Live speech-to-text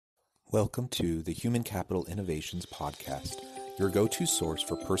Welcome to the Human Capital Innovations Podcast, your go-to source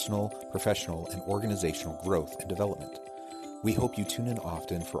for personal, professional, and organizational growth and development. We hope you tune in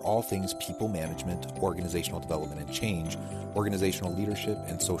often for all things people management, organizational development and change, organizational leadership,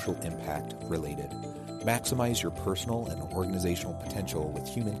 and social impact related. Maximize your personal and organizational potential with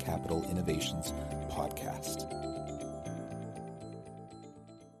Human Capital Innovations Podcast.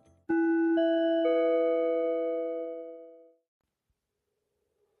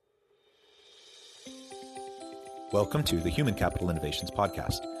 Welcome to the Human Capital Innovations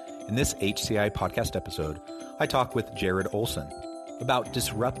Podcast. In this HCI podcast episode, I talk with Jared Olsen about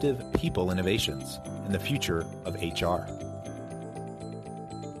disruptive people innovations and the future of HR.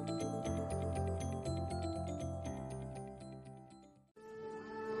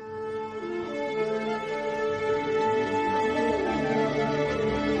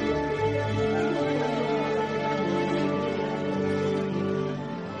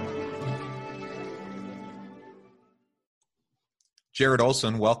 Jared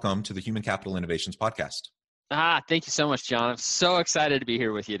Olsen, welcome to the Human Capital Innovations Podcast. Thank you so much, John. I'm so excited to be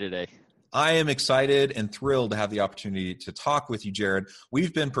here with you today. I am excited and thrilled to have the opportunity to talk with you, Jared.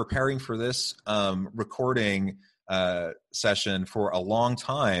 We've been preparing for this recording session for a long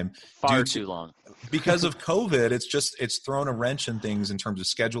time. Far too long. Because of COVID, it's thrown a wrench in things in terms of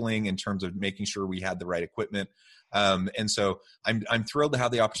scheduling, in terms of making sure we had the right equipment. And so I'm thrilled to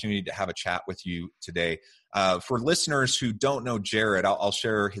have the opportunity to have a chat with you today. For listeners who don't know Jared, I'll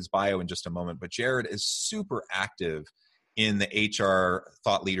share his bio in just a moment, but Jared is super active in the HR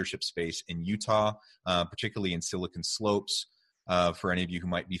thought leadership space in Utah, particularly in Silicon Slopes, for any of you who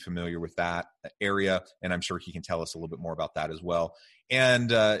might be familiar with that area. And I'm sure he can tell us a little bit more about that as well.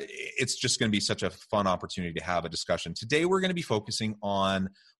 And it's just going to be such a fun opportunity to have a discussion. Today, we're going to be focusing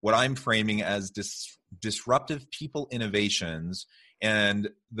on what I'm framing as disruptive people innovations and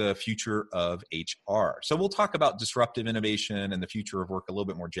the future of HR. So we'll talk about disruptive innovation and the future of work a little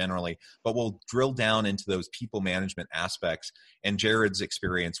bit more generally, but we'll drill down into those people management aspects and Jared's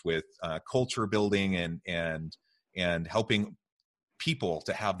experience with culture building and helping people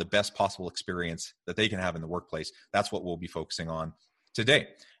to have the best possible experience that they can have in the workplace. That's what we'll be focusing on today.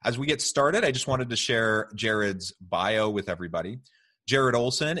 As we get started, I just wanted to share Jared's bio with everybody. Jared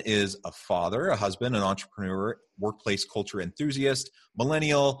Olsen is a father, a husband, an entrepreneur, workplace culture enthusiast,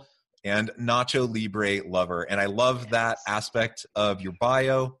 millennial, and Nacho Libre lover. And I love that aspect of your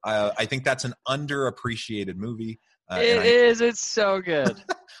bio. I think that's an underappreciated movie. It is. It's so good.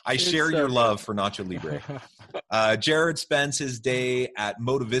 I share your love for Nacho Libre. Jared spends his day at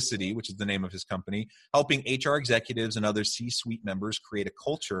Motivicity, which is the name of his company, helping HR executives and other C-suite members create a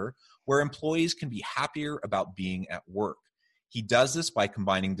culture where employees can be happier about being at work. He does this by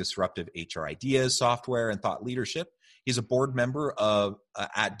combining disruptive HR ideas, software, and thought leadership. He's a board member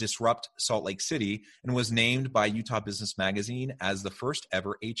at Disrupt Salt Lake City and was named by Utah Business Magazine as the first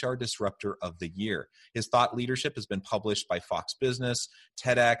ever HR Disruptor of the Year. His thought leadership has been published by Fox Business,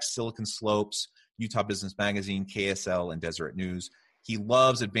 TEDx, Silicon Slopes, Utah Business Magazine, KSL, and Deseret News. He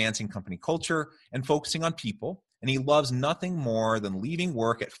loves advancing company culture and focusing on people, and he loves nothing more than leaving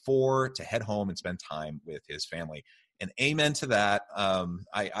work at 4 to head home and spend time with his family. And amen to that.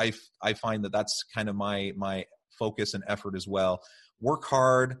 I find that that's kind of my focus and effort as well. Work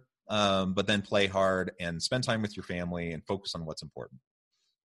hard, but then play hard and spend time with your family and focus on what's important.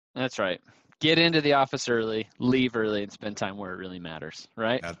 That's right. Get into the office early, leave early, and spend time where it really matters,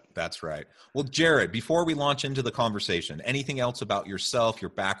 right? That's right. Well, Jared, before we launch into the conversation, anything else about yourself, your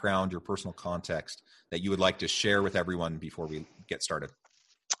background, your personal context that you would like to share with everyone before we get started?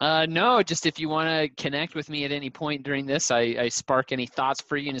 No, just if you want to connect with me at any point during this, I spark any thoughts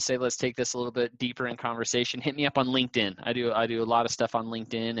for you and say, let's take this a little bit deeper in conversation. Hit me up on LinkedIn. I do a lot of stuff on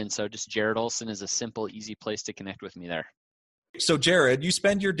LinkedIn. And so just Jared Olsen is a simple, easy place to connect with me there. So Jared, you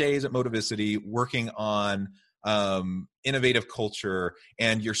spend your days at Motivicity working on innovative culture,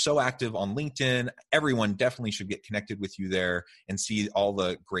 and you're so active on LinkedIn. Everyone definitely should get connected with you there and see all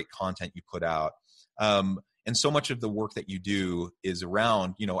the great content you put out. And so much of the work that you do is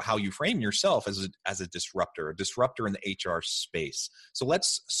around, how you frame yourself as a disruptor in the HR space. So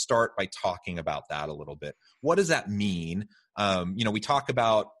let's start by talking about that a little bit. What does that mean? We talk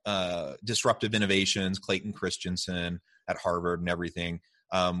about disruptive innovations, Clayton Christensen at Harvard and everything.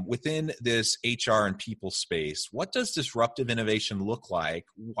 Within this HR and people space, what does disruptive innovation look like?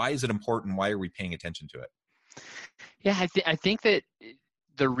 Why is it important? Why are we paying attention to it? Yeah, I think that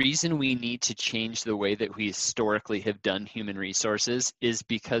the reason we need to change the way that we historically have done human resources is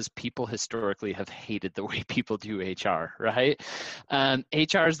because people historically have hated the way people do HR, right?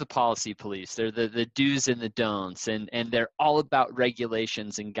 HR is the policy police. They're the do's and the don'ts, and they're all about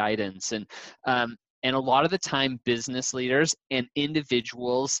regulations and guidance. And a lot of the time, business leaders and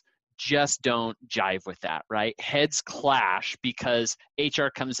individuals just don't jive with that, right? Heads clash because HR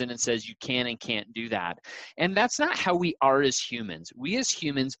comes in and says you can and can't do that. And that's not how we are as humans. We as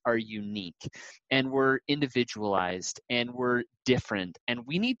humans are unique and we're individualized and we're different. And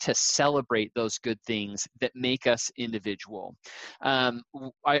we need to celebrate those good things that make us individual.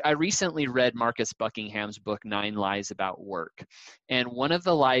 I recently read Marcus Buckingham's book, 9 Lies About Work. And one of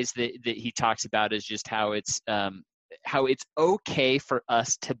the lies that he talks about is just how it's okay for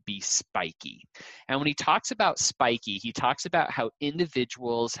us to be spiky. And when he talks about spiky, he talks about how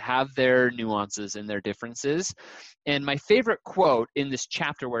individuals have their nuances and their differences. And my favorite quote in this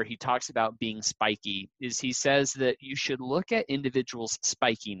chapter where he talks about being spiky is he says that you should look at individuals'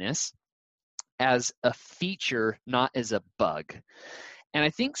 spikiness as a feature, not as a bug. And I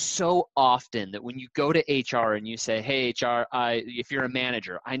think so often that when you go to HR and you say, hey, HR, if you're a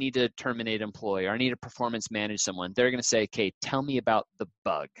manager, I need to terminate an employee or I need to performance manage someone, they're going to say, okay, tell me about the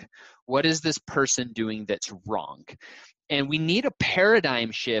bug. What is this person doing that's wrong? And we need a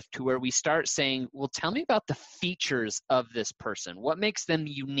paradigm shift to where we start saying, well, tell me about the features of this person. What makes them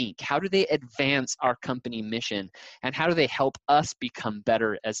unique? How do they advance our company mission? And how do they help us become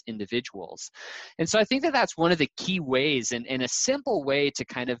better as individuals? And so I think that that's one of the key ways and a simple way to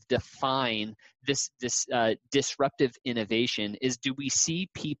kind of define this disruptive innovation is, do we see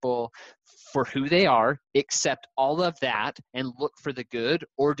people for who they are, accept all of that and look for the good?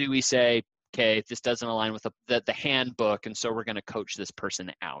 Or do we say, okay, this doesn't align with the handbook, and so we're going to coach this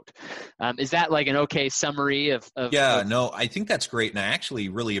person out? Is that like an okay summary of no, I think that's great. And I actually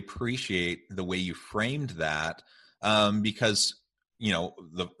really appreciate the way you framed that, because,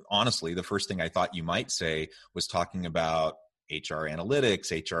 honestly, the first thing I thought you might say was talking about HR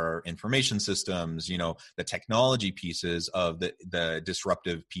analytics, HR information systems, the technology pieces of the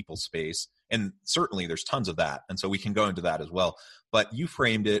disruptive people space. And certainly there's tons of that. And so we can go into that as well. But you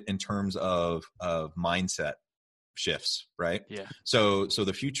framed it in terms of mindset shifts, right? Yeah. So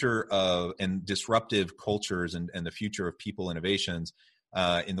the future of and disruptive cultures and the future of people innovations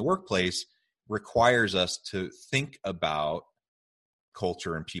in the workplace requires us to think about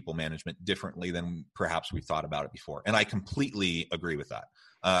culture and people management differently than perhaps we thought about it before. And I completely agree with that.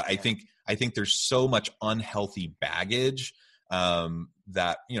 I think there's so much unhealthy baggage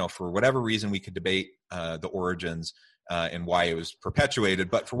that, for whatever reason, we could debate the origins and why it was perpetuated,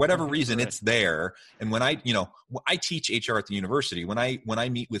 but for whatever reason, Right. it's there. And when I teach HR at the university, when I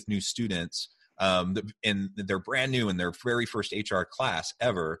meet with new students, and they're brand new in their very first HR class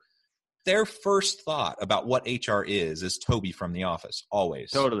ever, their first thought about what HR is Toby from The Office, always.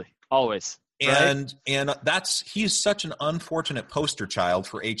 Totally. Always. And he's such an unfortunate poster child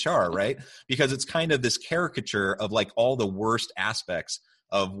for HR, right? Because it's kind of this caricature of like all the worst aspects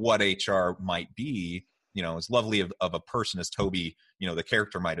of what HR might be, as lovely of a person as Toby, the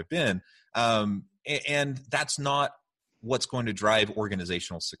character might have been. And that's not what's going to drive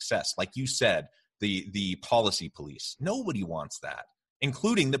organizational success. Like you said, the policy police, nobody wants that,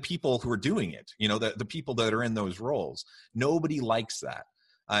 including the people who are doing it, the people that are in those roles. Nobody likes that.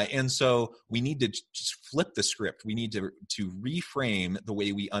 And so we need to just flip the script. We need to reframe the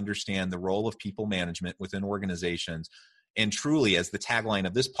way we understand the role of people management within organizations. And truly, as the tagline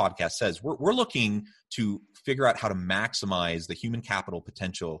of this podcast says, we're looking to figure out how to maximize the human capital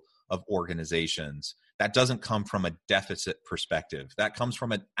potential of organizations. That doesn't come from a deficit perspective. That comes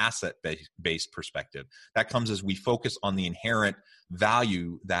from an asset-based perspective. That comes as we focus on the inherent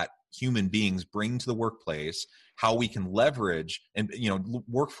value that human beings bring to the workplace, how we can leverage and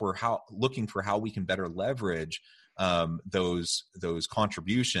looking for how we can better leverage those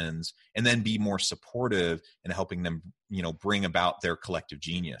contributions, and then be more supportive in helping them bring about their collective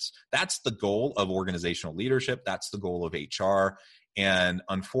genius. That's the goal of organizational leadership. That's the goal of HR. And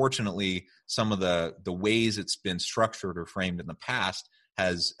unfortunately, some of the ways it's been structured or framed in the past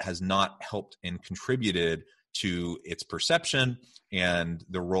has not helped and contributed to its perception and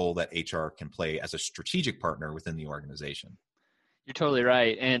the role that HR can play as a strategic partner within the organization. You're totally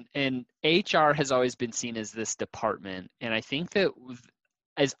right. And HR has always been seen as this department. And I think that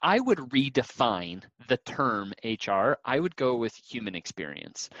as I would redefine the term HR, I would go with human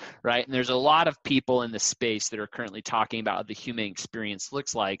experience, right? And there's a lot of people in the space that are currently talking about what the human experience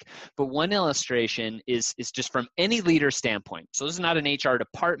looks like. But one illustration is just from any leader standpoint. So this is not an HR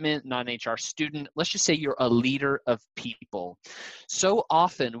department, not an HR student. Let's just say you're a leader of people. So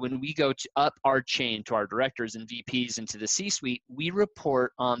often when we go up our chain to our directors and VPs into the C-suite, we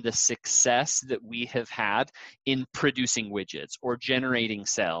report on the success that we have had in producing widgets or generating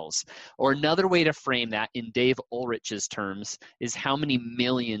sales. Or another way to frame that in Dave Ulrich's terms is how many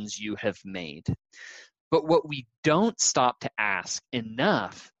millions you have made. But what we don't stop to ask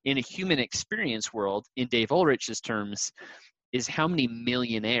enough in a human experience world, in Dave Ulrich's terms, is how many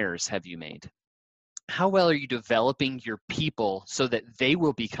millionaires have you made? How well are you developing your people so that they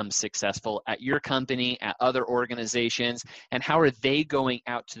will become successful at your company, at other organizations, and how are they going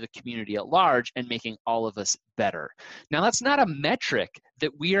out to the community at large and making all of us better? Now, that's not a metric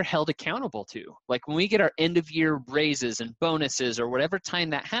that we are held accountable to. Like when we get our end of year raises and bonuses or whatever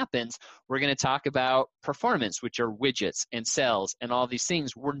time that happens, we're going to talk about performance, which are widgets and sales and all these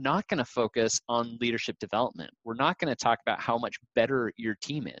things. We're not going to focus on leadership development. We're not going to talk about how much better your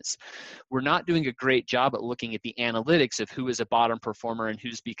team is. We're not doing a great job at looking at the analytics of who is a bottom performer and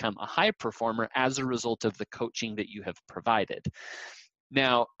who's become a high performer as a result of the coaching that you have provided.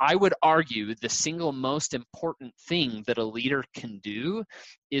 Now, I would argue the single most important thing that a leader can do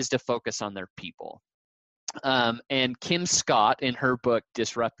is to focus on their people. And Kim Scott, in her book,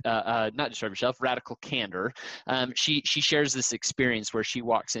 not Disrupt Yourself, Radical Candor, she shares this experience where she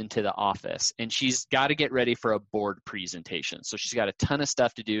walks into the office and she's got to get ready for a board presentation. So she's got a ton of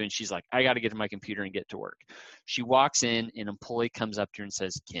stuff to do and she's like, I got to get to my computer and get to work. She walks in, an employee comes up to her and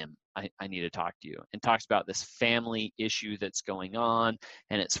says, Kim, I need to talk to you, and talks about this family issue that's going on,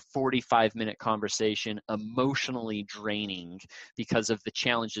 and it's 45-minute conversation, emotionally draining because of the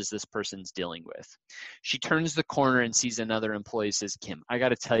challenges this person's dealing with. She turns the corner and sees another employee, says, Kim, I got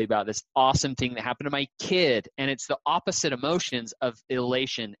to tell you about this awesome thing that happened to my kid, and it's the opposite emotions of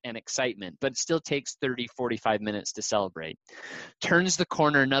elation and excitement, but it still takes 30, 45 minutes to celebrate. Turns the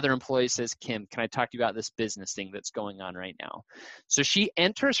corner, another employee says, Kim, can I talk to you about this business thing that's going on right now? So she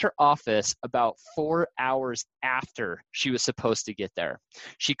enters her office about 4 hours after she was supposed to get there.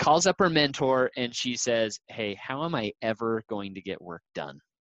 She calls up her mentor and she says, hey, how am I ever going to get work done?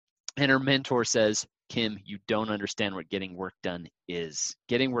 And her mentor says, Kim, you don't understand what getting work done is.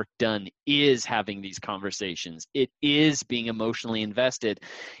 Getting work done is having these conversations. It is being emotionally invested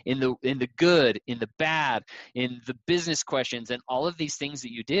in the good, in the bad, in the business questions, and all of these things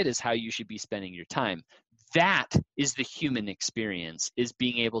that you did is how you should be spending your time. That is the human experience, is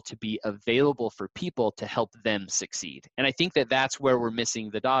being able to be available for people to help them succeed. And I think that that's where we're missing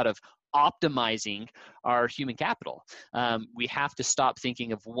the dot of optimizing our human capital. We have to stop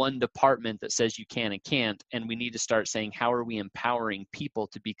thinking of one department that says you can and can't, and we need to start saying, how are we empowering people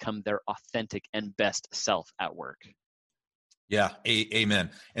to become their authentic and best self at work? Yeah,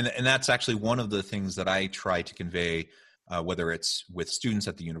 amen. And that's actually one of the things that I try to convey, whether it's with students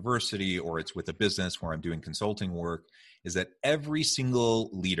at the university or it's with a business where I'm doing consulting work, is that every single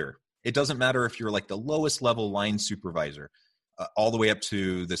leader, it doesn't matter if you're like the lowest level line supervisor, all the way up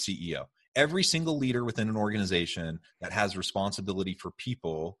to the CEO, every single leader within an organization that has responsibility for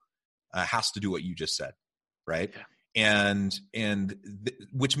people has to do what you just said, right? Yeah.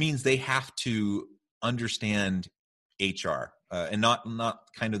 Which means they have to understand HR, and not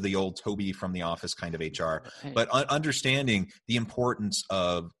kind of the old Toby from The Office kind of HR, but understanding the importance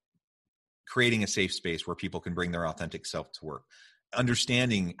of creating a safe space where people can bring their authentic self to work,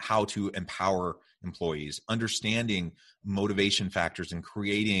 understanding how to empower employees, understanding motivation factors, and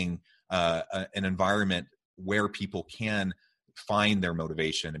creating an environment where people can find their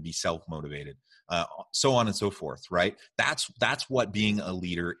motivation and be self-motivated, so on and so forth, right? That's what being a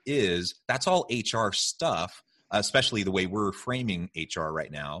leader is. That's all HR stuff, especially the way we're framing HR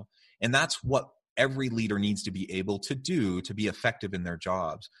right now. And that's what every leader needs to be able to do to be effective in their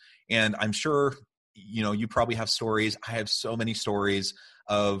jobs. And I'm sure, you probably have stories. I have so many stories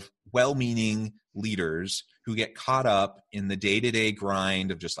of well-meaning leaders who get caught up in the day-to-day grind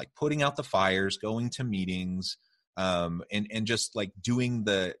of just like putting out the fires, going to meetings, and just like doing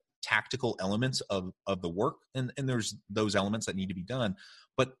the tactical elements of the work. And there's those elements that need to be done,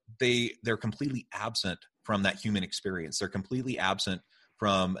 but they're completely absent from that human experience. They're completely absent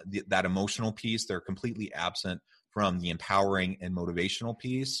from that emotional piece. They're completely absent from the empowering and motivational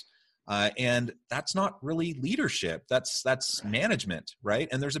piece. And that's not really leadership. That's management, right?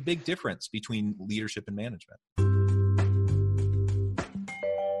 And there's a big difference between leadership and management.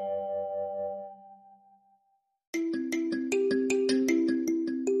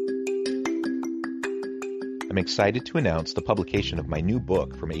 excited to announce the publication of my new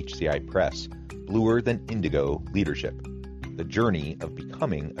book from HCI Press, Bluer Than Indigo Leadership: The Journey of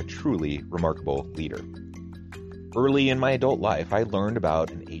Becoming a Truly Remarkable Leader. Early in my adult life, I learned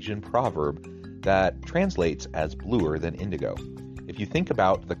about an Asian proverb that translates as bluer than indigo. If you think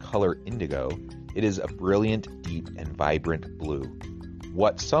about the color indigo, it is a brilliant, deep, and vibrant blue,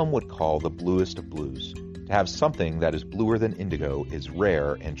 what some would call the bluest of blues. To have something that is bluer than indigo is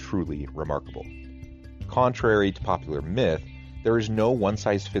rare and truly remarkable. Contrary to popular myth, there is no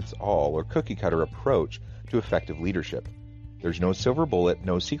one-size-fits-all or cookie-cutter approach to effective leadership. There's no silver bullet,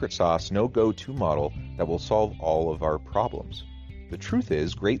 no secret sauce, no go-to model that will solve all of our problems. The truth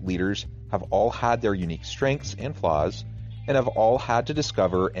is, great leaders have all had their unique strengths and flaws, and have all had to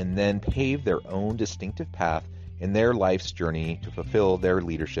discover and then pave their own distinctive path in their life's journey to fulfill their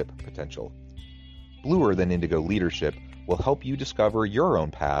leadership potential. Bluer Than Indigo Leadership will help you discover your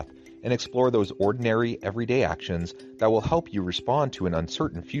own path and explore those ordinary, everyday actions that will help you respond to an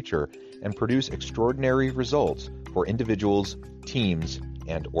uncertain future and produce extraordinary results for individuals, teams,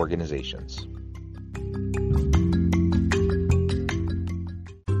 and organizations.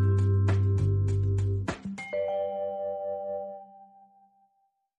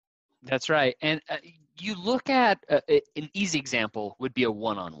 That's right. And you look at an easy example would be a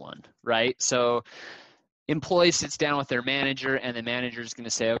one-on-one, right? So employee sits down with their manager, and the manager is going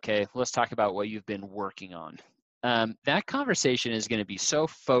to say, okay, let's talk about what you've been working on. That conversation is going to be so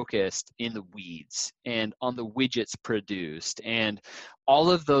focused in the weeds and on the widgets produced and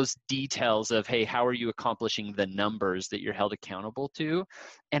all of those details of, hey, how are you accomplishing the numbers that you're held accountable to?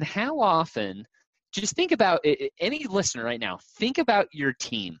 And how often, just think about it, any listener right now, think about your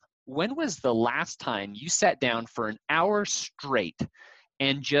team. When was the last time you sat down for an hour straight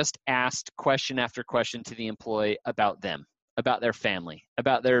and just asked question after question to the employee about them, about their family,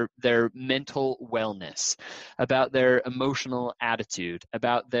 about their mental wellness, about their emotional attitude,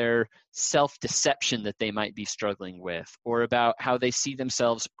 about their self-deception that they might be struggling with, or about how they see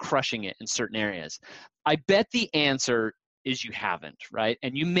themselves crushing it in certain areas? I bet the answer is you haven't, right?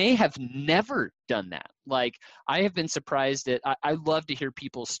 And you may have never done that. Like, I have been surprised at, I love to hear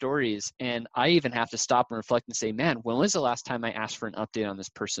people's stories, and I even have to stop and reflect and say, man, when was the last time I asked for an update on this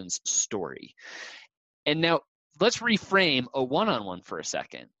person's story? And now let's reframe a one-on-one for a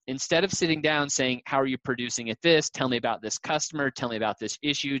second. Instead of sitting down saying, how are you producing at this? Tell me about this customer. Tell me about this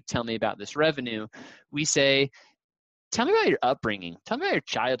issue. Tell me about this revenue. We say, tell me about your upbringing. Tell me about your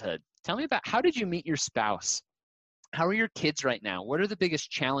childhood. Tell me about, how did you meet your spouse? How are your kids right now? What are the biggest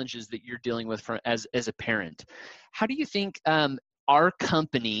challenges that you're dealing with as a parent? How do you think our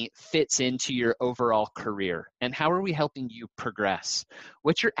company fits into your overall career? And how are we helping you progress?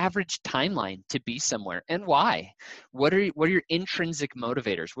 What's your average timeline to be somewhere, and why? What are your intrinsic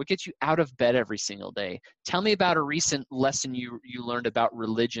motivators? What gets you out of bed every single day? Tell me about a recent lesson you learned about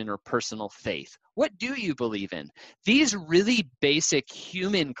religion or personal faith. What do you believe in? These really basic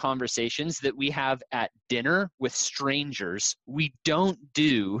human conversations that we have at dinner with strangers, we don't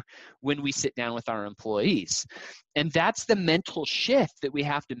do when we sit down with our employees. And that's the mental shift that we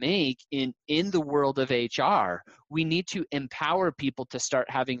have to make in the world of HR. We need to empower people to start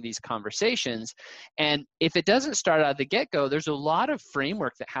having these conversations. And if it doesn't start out of the get-go, there's a lot of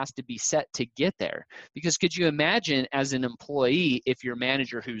framework that has to be set to get there. Because could you imagine as an employee, if your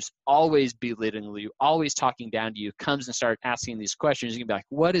manager, who's always belittling you, always talking down to you, comes and starts asking these questions, you can be like,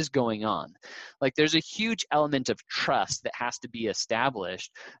 what is going on? Like, there's a huge element of trust that has to be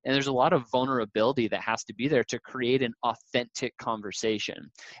established. And there's a lot of vulnerability that has to be there to create an authentic conversation.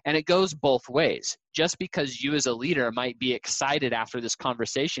 And it goes both ways. Just because you as a leader might be excited after this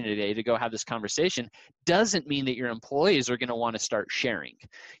conversation today to go have this conversation doesn't mean that your employees are going to want to start sharing.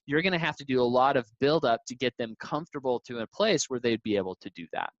 You're going to have to do a lot of build up to get them comfortable to a place where they'd be able to do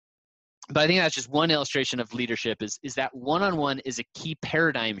that. But I think that's just one illustration of leadership is that one-on-one is a key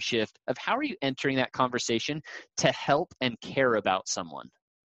paradigm shift of how are you entering that conversation to help and care about someone.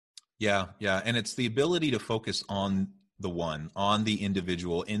 Yeah. And it's the ability to focus on the one, on the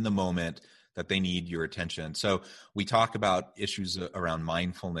individual in the moment that they need your attention. So we talk about issues around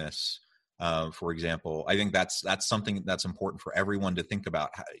mindfulness, for example. I think that's something that's important for everyone to think about.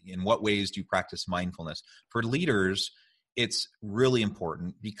 In what ways do you practice mindfulness? For leaders, it's really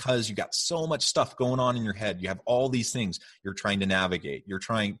important because you got so much stuff going on in your head. You have all these things you're trying to navigate. You're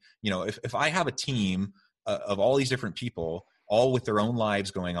trying, if I have a team of all these different people, all with their own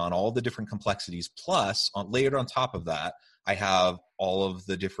lives going on, all the different complexities, plus layered on top of that, I have all of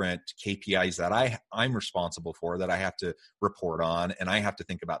the different KPIs that I'm responsible for that I have to report on, and I have to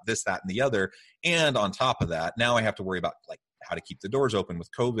think about this, that, and the other. And on top of that, now I have to worry about like how to keep the doors open with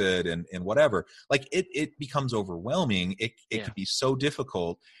COVID and whatever. Like it becomes overwhelming. It could be so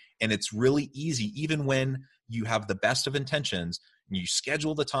difficult, and it's really easy, even when you have the best of intentions, and you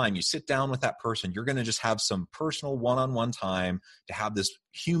schedule the time, you sit down with that person, you're going to just have some personal one-on-one time to have this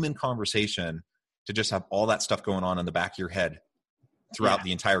human conversation, to just have all that stuff going on in the back of your head throughout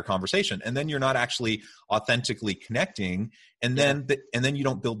the entire conversation. And then you're not actually authentically connecting. And then, and then you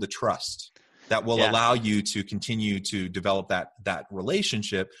don't build the trust that will allow you to continue to develop that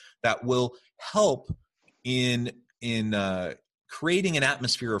relationship that will help in creating an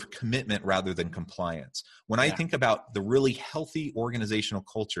atmosphere of commitment rather than compliance. When I think about the really healthy organizational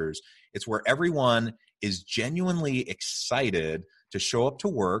cultures, it's where everyone is genuinely excited to show up to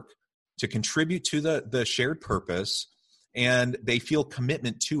work, to contribute to the shared purpose, and they feel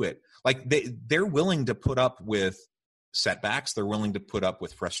commitment to it. Like they're willing to put up with setbacks. They're willing to put up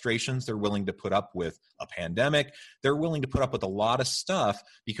with frustrations. They're willing to put up with a pandemic. They're willing to put up with a lot of stuff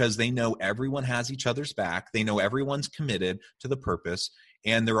because they know everyone has each other's back. They know everyone's committed to the purpose,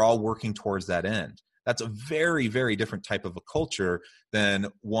 and they're all working towards that end. That's a very, very different type of a culture than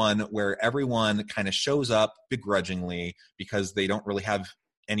one where everyone kind of shows up begrudgingly because they don't really have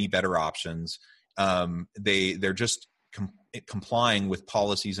any better options. They're just complying with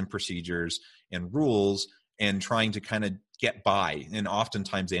policies and procedures and rules and trying to kind of get by. And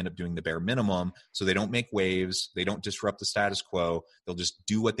oftentimes they end up doing the bare minimum, so they don't make waves, they don't disrupt the status quo, they'll just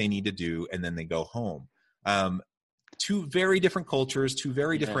do what they need to do, and then they go home. Two very different cultures, two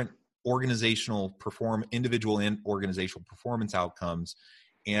very different individual and organizational performance outcomes.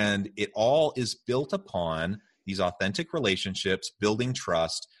 And it all is built upon these authentic relationships, building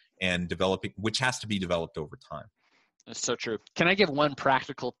trust, and developing, which has to be developed over time. That's so true. Can I give one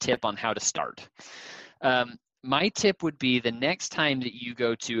practical tip on how to start? My tip would be the next time that you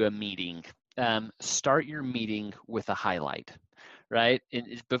go to a meeting, start your meeting with a highlight, right?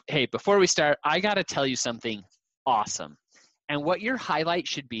 Hey, before we start, I got to tell you something awesome. And what your highlight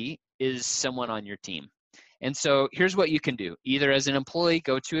should be is someone on your team. And so here's what you can do. Either as an employee,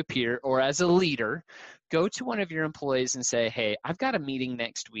 go to a peer, or as a leader, go to one of your employees and say, hey, I've got a meeting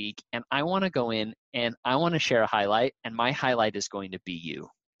next week, and I want to go in and I want to share a highlight, and my highlight is going to be you,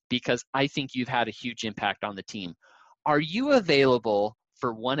 because I think you've had a huge impact on the team. Are you available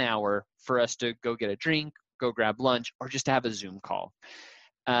for 1 hour for us to go get a drink, go grab lunch, or just to have a Zoom call?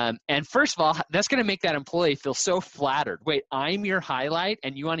 And first of all, that's going to make that employee feel so flattered. Wait, I'm your highlight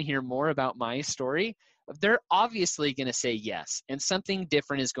and you want to hear more about my story? They're obviously going to say yes, and something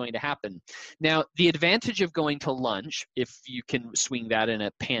different is going to happen. Now, the advantage of going to lunch, if you can swing that in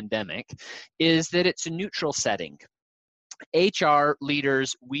a pandemic, is that it's a neutral setting. HR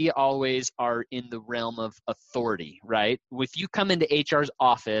leaders, we always are in the realm of authority, right? If you come into HR's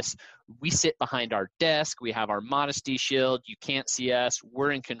office, we sit behind our desk, we have our modesty shield, you can't see us,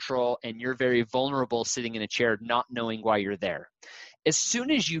 we're in control, and you're very vulnerable sitting in a chair not knowing why you're there. As soon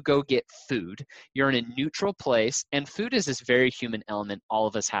as you go get food, you're in a neutral place, and food is this very human element all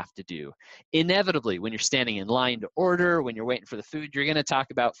of us have to do. Inevitably, when you're standing in line to order, when you're waiting for the food, you're going to talk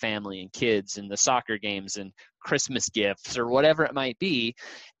about family and kids and the soccer games and Christmas gifts or whatever it might be.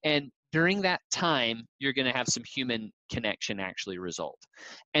 And during that time, you're going to have some human connection actually result.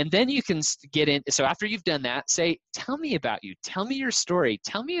 And then you can get in. So after you've done that, say, tell me about you. Tell me your story.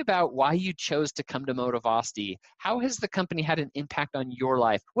 Tell me about why you chose to come to Motivasti. How has the company had an impact on your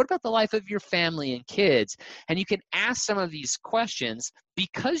life? What about the life of your family and kids? And you can ask some of these questions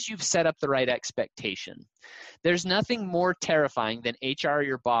because you've set up the right expectation. There's nothing more terrifying than HR or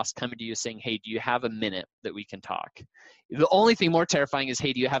your boss coming to you saying, hey, do you have a minute that we can talk? The only thing more terrifying is,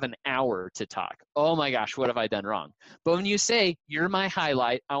 hey, do you have an hour to talk? Oh my gosh, what have I done wrong? But when you say, you're my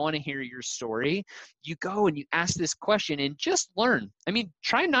highlight, I want to hear your story, you go and you ask this question and just learn. I mean,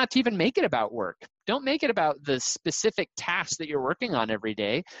 try not to even make it about work. Don't make it about the specific tasks that you're working on every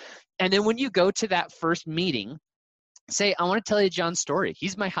day. And then when you go to that first meeting, say, I want to tell you John's story.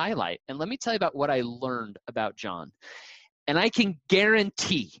 He's my highlight. And let me tell you about what I learned about John. And I can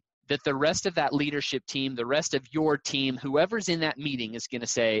guarantee that the rest of that leadership team, the rest of your team, whoever's in that meeting is going to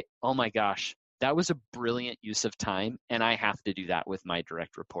say, oh my gosh, that was a brilliant use of time, and I have to do that with my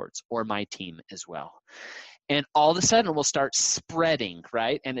direct reports or my team as well. And all of a sudden, we'll start spreading,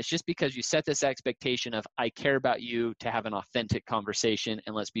 right? And it's just because you set this expectation of, I care about you, to have an authentic conversation,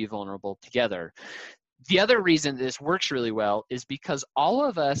 and let's be vulnerable together. The other reason this works really well is because all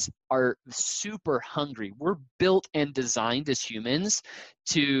of us are super hungry. We're built and designed as humans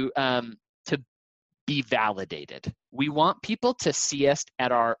to be validated. We want people to see us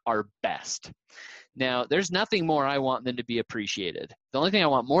at our best. Now, there's nothing more I want than to be appreciated. The only thing I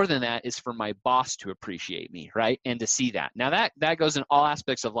want more than that is for my boss to appreciate me, right? And to see that. Now, that goes in all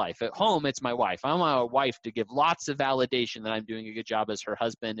aspects of life. At home, it's my wife. I want my wife to give lots of validation that I'm doing a good job as her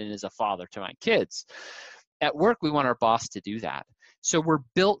husband and as a father to my kids. At work, we want our boss to do that. So we're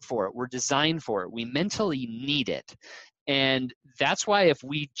built for it. We're designed for it. We mentally need it. And that's why if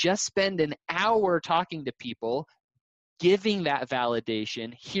we just spend an hour talking to people, giving that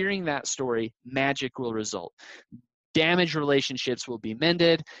validation, hearing that story, magic will result. Damaged relationships will be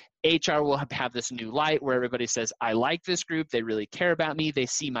mended. HR will have this new light where everybody says, I like this group. They really care about me. They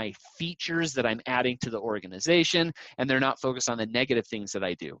see my features that I'm adding to the organization, and they're not focused on the negative things that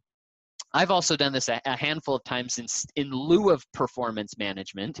I do. I've also done this a handful of times in lieu of performance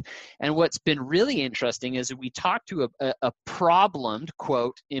management. And what's been really interesting is we talk to a problemed,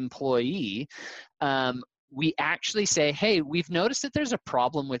 quote, employee. We actually say, hey, we've noticed that there's a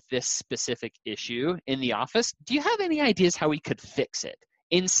problem with this specific issue in the office. Do you have any ideas how we could fix it?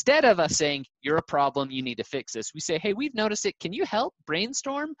 Instead of us saying, you're a problem, you need to fix this, we say, hey, we've noticed it. Can you help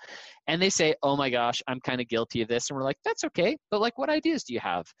brainstorm? And they say, oh my gosh, I'm kind of guilty of this. And we're like, that's okay. But like, what ideas do you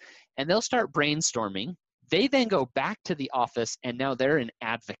have? And they'll start brainstorming. They then go back to the office, and now they're an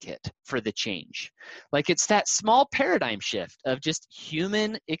advocate for the change. Like, it's that small paradigm shift of just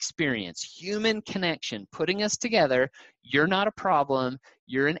human experience, human connection, putting us together. You're not a problem.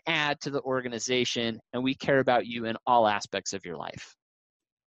 You're an add to the organization, and we care about you in all aspects of your life.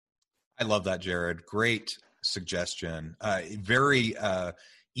 I love that, Jared. Great suggestion. Very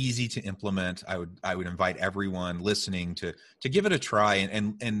easy to implement. I would invite everyone listening to give it a try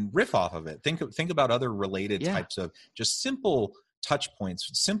and riff off of it. Think about other related types of just simple touch points,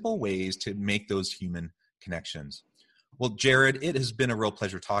 simple ways to make those human connections. Well, Jared, it has been a real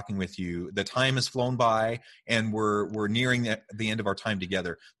pleasure talking with you. The time has flown by, and we're nearing the end of our time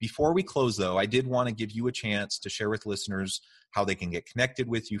together. Before we close, though, I did want to give you a chance to share with listeners how they can get connected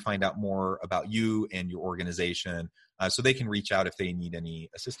with you, find out more about you and your organization, so they can reach out if they need any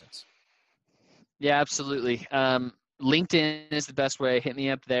assistance. Yeah, absolutely. LinkedIn is the best way. Hit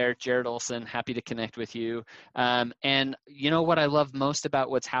me up there, Jared Olsen. Happy to connect with you. And you know what I love most about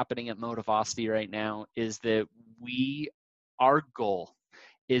what's happening at Motivosity right now is that our goal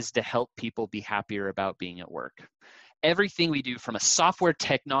is to help people be happier about being at work. Everything we do from a software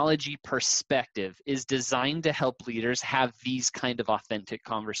technology perspective is designed to help leaders have these kind of authentic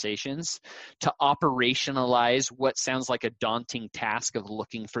conversations, to operationalize what sounds like a daunting task of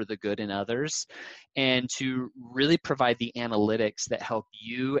looking for the good in others, and to really provide the analytics that help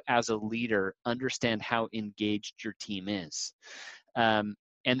you as a leader understand how engaged your team is.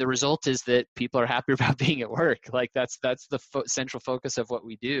 And the result is that people are happier about being at work. Like that's the central focus of what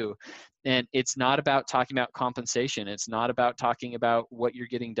we do. And it's not about talking about compensation. It's not about talking about what you're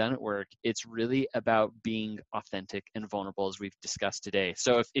getting done at work. It's really about being authentic and vulnerable, as we've discussed today.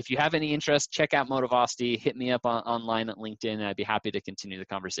 So if you have any interest, check out Motivosity, hit me up online at LinkedIn, and I'd be happy to continue the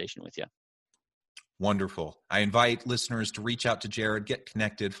conversation with you. Wonderful. I invite listeners to reach out to Jared, get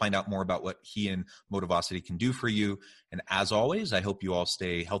connected, find out more about what he and Motivosity can do for you. And as always, I hope you all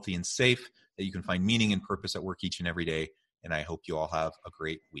stay healthy and safe, that you can find meaning and purpose at work each and every day. And I hope you all have a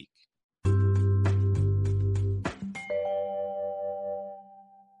great week.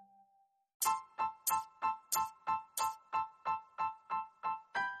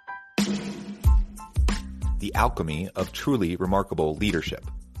 The alchemy of truly remarkable leadership.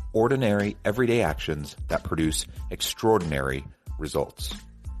 Ordinary, everyday actions that produce extraordinary results.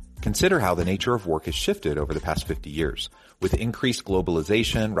 Consider how the nature of work has shifted over the past 50 years. With increased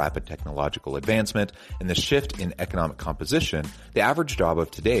globalization, rapid technological advancement, and the shift in economic composition, the average job of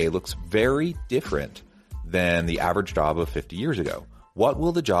today looks very different than the average job of 50 years ago. What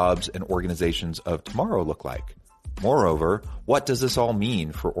will the jobs and organizations of tomorrow look like? Moreover, what does this all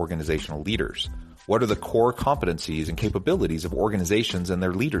mean for organizational leaders? What are the core competencies and capabilities of organizations and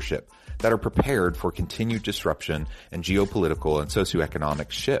their leadership that are prepared for continued disruption and geopolitical and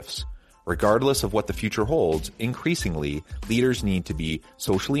socioeconomic shifts? Regardless of what the future holds, increasingly, leaders need to be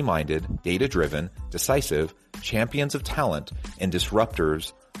socially minded, data-driven, decisive, champions of talent, and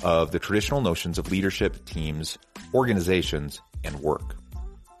disruptors of the traditional notions of leadership, teams, organizations, and work.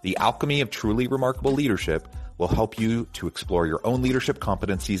 The alchemy of truly remarkable leadership will help you to explore your own leadership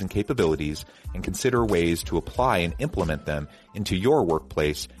competencies and capabilities and consider ways to apply and implement them into your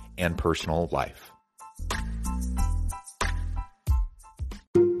workplace and personal life.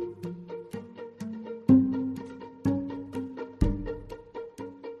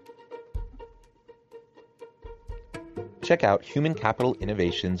 Check out Human Capital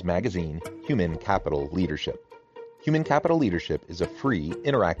Innovations magazine, Human Capital Leadership. Human Capital Leadership is a free,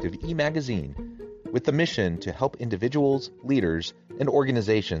 interactive e-magazine with the mission to help individuals, leaders, and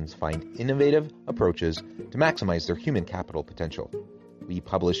organizations find innovative approaches to maximize their human capital potential. We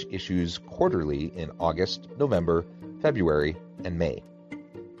publish issues quarterly in August, November, February, and May.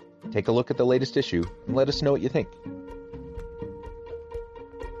 Take a look at the latest issue and let us know what you think.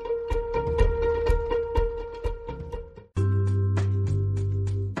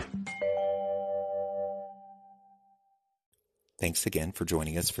 Thanks again for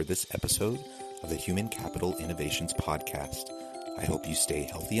joining us for this episode of the Human Capital Innovations Podcast. I hope you stay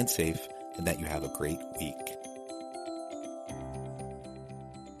healthy and safe and that you have a great week.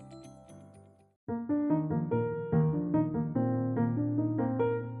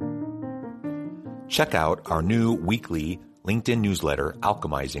 Check out our new weekly LinkedIn newsletter,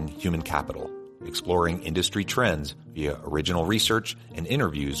 Alchemizing Human Capital, exploring industry trends via original research and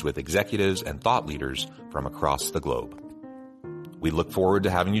interviews with executives and thought leaders from across the globe. We look forward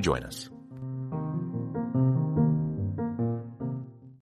to having you join us.